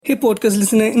Hey podcast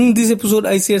listener, in this episode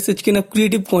I share such kind of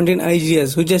creative content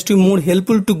ideas which just to be more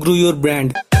helpful to grow your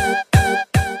brand.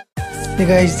 Hey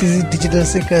guys, this is Digital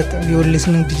Sikat and you're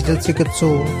listening to Digital Sikat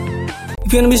Show.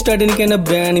 If you want to start any kind of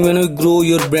brand, you want to grow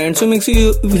your brand, so make sure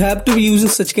you have to be using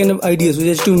such kind of ideas which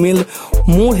is to be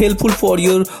more helpful for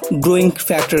your growing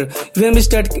factor. If you want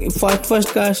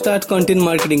to start content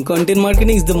marketing. Content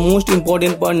marketing is the most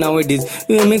important part nowadays.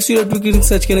 Make sure you have to create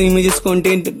such kind of images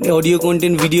content, audio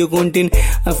content, video content,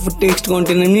 text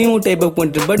content, and many more type of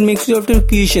content. But make sure you have to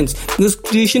creations, because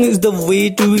creation is the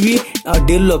way to be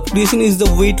develop. Creation is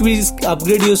the way to be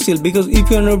upgrade yourself, because if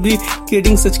you are not be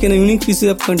creating such kind of unique pieces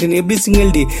of content every single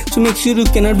day, so make sure you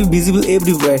cannot be visible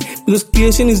everywhere, because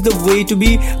creation is the way to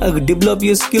be develop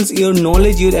your skills, your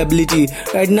knowledge, your ability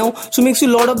right now. So make sure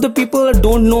a lot of the people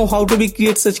don't know how to be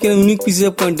create such kind of unique pieces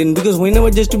of content, because whenever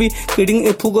just to be creating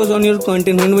a focus on your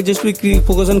content, whenever just to be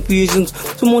focus on creations,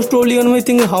 so most probably you may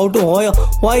think how to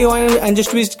why and just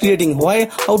to be creating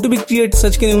how to be create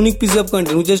such kind of unique pieces of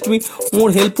content which just to be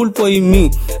more helpful for me,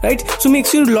 right? So make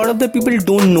sure a lot of the people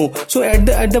don't know. So at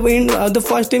the end the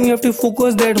first time you have to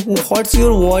focus that what's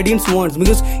your audience wants,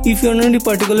 because if you're not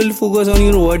particularly focused on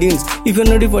your audience, if you're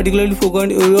not particularly focused on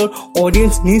your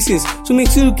audience niches, so make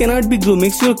sure you cannot be grow,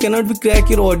 make sure you cannot be crack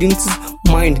your audience's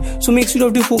mind. So make sure you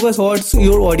have to focus what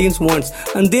your audience wants,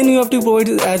 and then you have to provide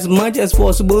as much as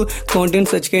possible content,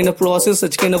 such kind of process,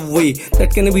 such kind of way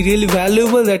that can be really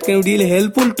valuable, that can be really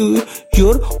helpful to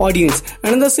your audience.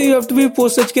 And that's why you have to be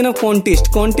post such kind of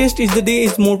contest is the day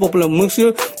is more popular. Make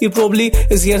sure you probably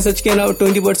share such kind of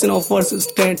 20% offers,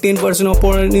 10%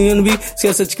 offer, we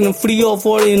share such kind of free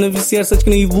offer, we share such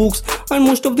kind of ebooks, and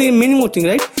most of the many more things,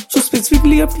 right? So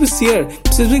specifically you have to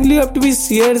be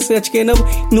share such kind of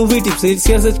innovative,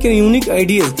 share such kind of unique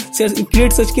ideas,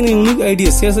 create such kind of unique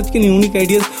ideas, share such kind of unique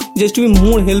ideas just to be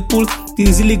more helpful to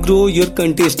easily grow your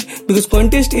contest, because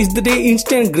contest is the day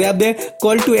instant grab the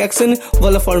call to action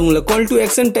wala formula, call to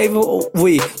action type of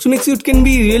way. So make sure it can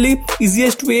be really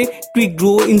easiest way to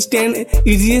grow instant,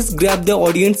 easiest grab the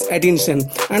audience attention.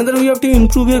 Another way you have to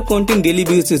improve your content daily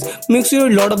basis. Make sure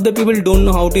a lot of the people don't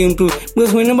know how to improve,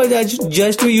 because whenever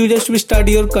you just start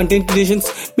your content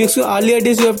creations, make sure earlier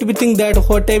days you have to be think that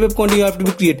what type of content you have to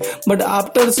be create, but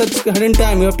after such certain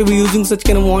time you have to be using such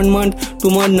kind of 1 month, 2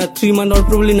 month, 3 month, or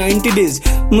probably 90 days.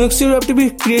 Make sure you have to be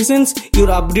creations, you're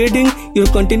upgrading your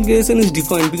content creation is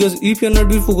defined, because if you're not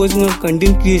be focusing on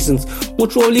content creations,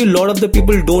 most probably a lot of the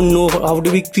people don't know how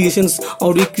to be creations,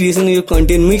 how to be creation your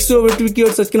content. Make sure you have to be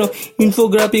create such kind of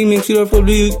infographic, make sure you have to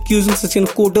be using such kind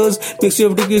of quotas, make sure you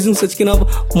have to be using such kind of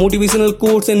motivational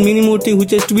quotes and many more things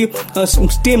which has to be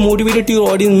stay motivated to your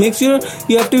audience. Make sure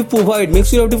you have to provide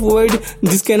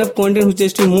this kind of content which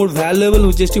has to be more valuable,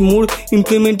 which has to be more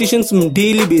implementations on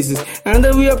daily basis. And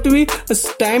then we have to be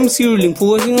time scheduling,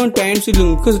 focusing on time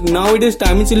scheduling, because nowadays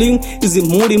time scheduling is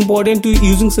more important to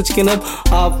using such kind of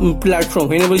platform.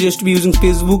 Whenever you just be using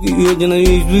Facebook, you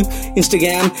generally use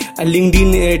Instagram,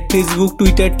 LinkedIn, Facebook,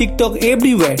 Twitter, TikTok,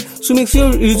 everywhere. So make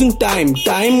sure you're using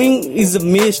timing is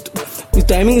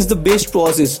the best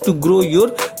process to grow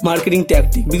your marketing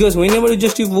tactic, because whenever you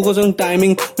just focus on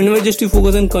timing, whenever you just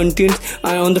focus on content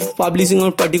on the publishing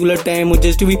on particular time, or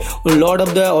just to be a lot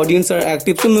of the audience are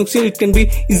active, so make sure it can be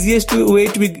easiest way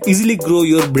to be easily grow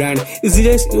your brand,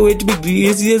 easiest way to be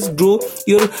easiest grow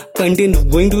your content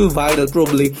going to be viral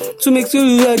probably. So make sure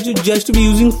you are just to be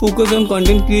using focus on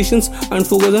content creations and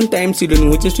focus on time scheduling,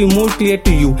 which is to be more clear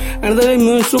to you. And then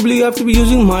most probably you have to be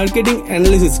using marketing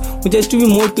analysis, which has to be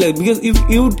more clear, because if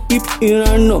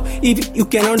you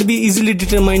cannot be easily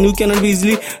determined, you cannot be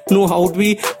easily know how to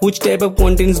be which type of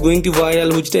content is going to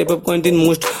viral, which type of content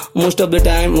most of the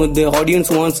time the audience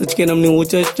wants such kind of new,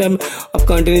 which type of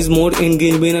content is more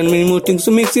engagement and many more things.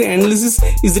 So make sure analysis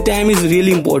is the time is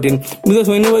really important, because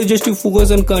whenever you just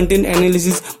focus on content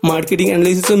analysis, marketing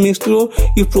analysis, so make sure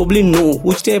you probably know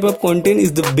which type of content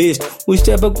is the best, which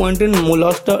type of content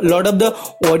lot of the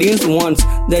audience wants,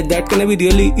 that can be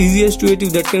really easiest way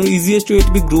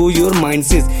to be grow your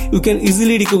mindset. You can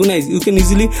easily recognize, you can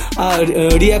easily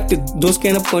react to those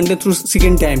kind of content through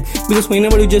second time, because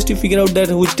whenever you just figure out that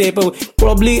which type of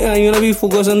probably we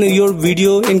focus on your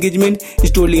video engagement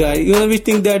is totally high, we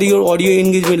think that your audio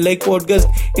engagement like podcast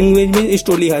engagement is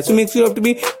totally high. So make sure you have to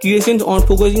be creations on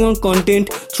focusing on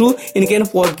content through any kind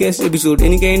of podcast episode,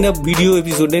 any kind of video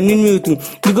episode, and anything,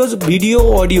 because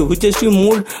video audio which is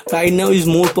more right now is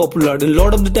more popular. A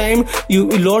lot of the time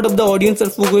a lot of the audience are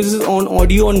focuses on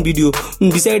audio on video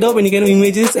beside of any kind of image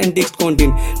images and text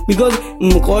content, because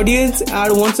audience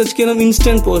are one such kind of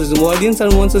instant process. Audience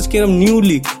are one such kind of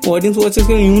audience one such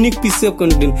kind of unique piece of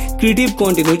content, creative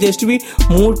content, which has to be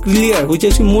more clear, which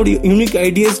has to be more unique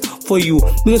ideas for you.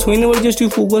 Because whenever just you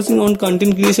focusing on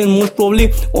content creation, most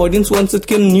probably audience wants such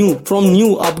kind of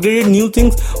upgraded new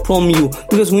things from you.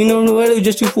 Because whenever you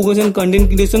just you focus on content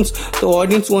creations, the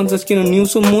audience wants such kind of new.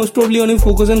 So most probably only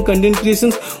focus on content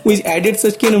creations which added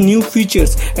such kind of new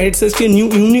features, added such kind of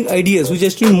new unique ideas, which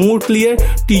has to be more clear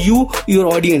to you, your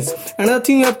audience. Another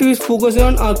thing you have to focus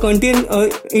on content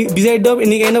beside of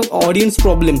any kind of audience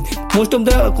problem. Most of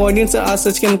the audience ask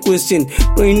such kind of question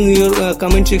in your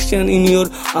comment section, in your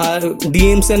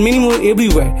DMs, and many more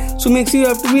everywhere. So make sure you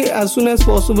have to be as soon as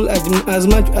possible, as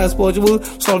much as possible,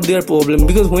 solve their problem.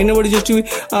 Because whenever you just to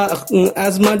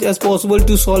as much as possible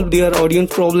to solve their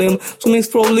audience problem, so makes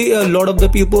probably a lot of the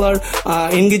people are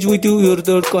engaged with you,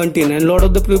 your content, and a lot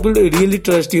of the people really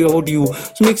trust you about you.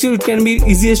 So make sure it can be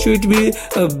easiest way to be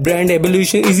brand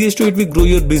evolution, easiest way to be grow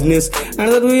your business.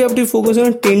 Another way you have to focus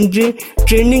on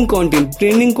trending content.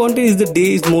 Trending content is the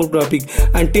day is more topic,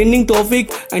 and trending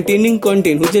topic and trending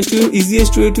content, which is the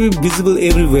easiest way to be visible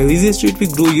everywhere, easiest way to be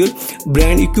grow your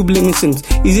brand equilibrations,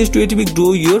 easiest way to be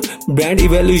grow your brand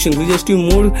evaluation, which is to be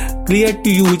more clear to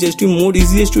you, which is to be more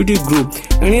easiest way to grow.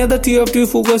 Any other thing you have to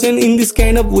focus on in this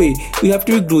kind of way, you have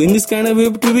to be grow in this kind of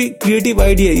way, to be creative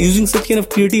idea, using such kind of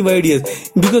creative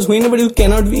ideas. Because whenever you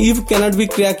cannot be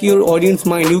crack your audience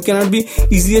mind, you cannot be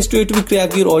easiest way to be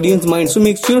crack your audience mind. So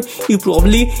make sure you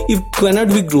cannot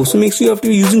be grow. So make sure you have to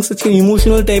be using such an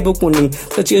emotional type of content,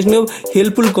 such as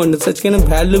helpful content, such kind of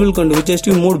valuable content, which has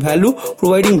to be more value,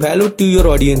 providing value to your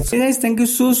audience. Hey guys, thank you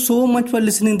so much for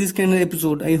listening this kind of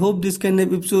episode. I hope this kind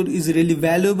of episode is really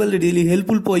valuable, really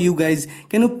helpful for you guys.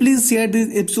 Can you please share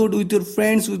this episode with your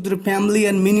friends, with your family,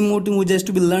 and many more things which has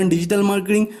to be learned: digital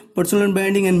marketing, personal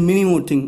branding, and many more things.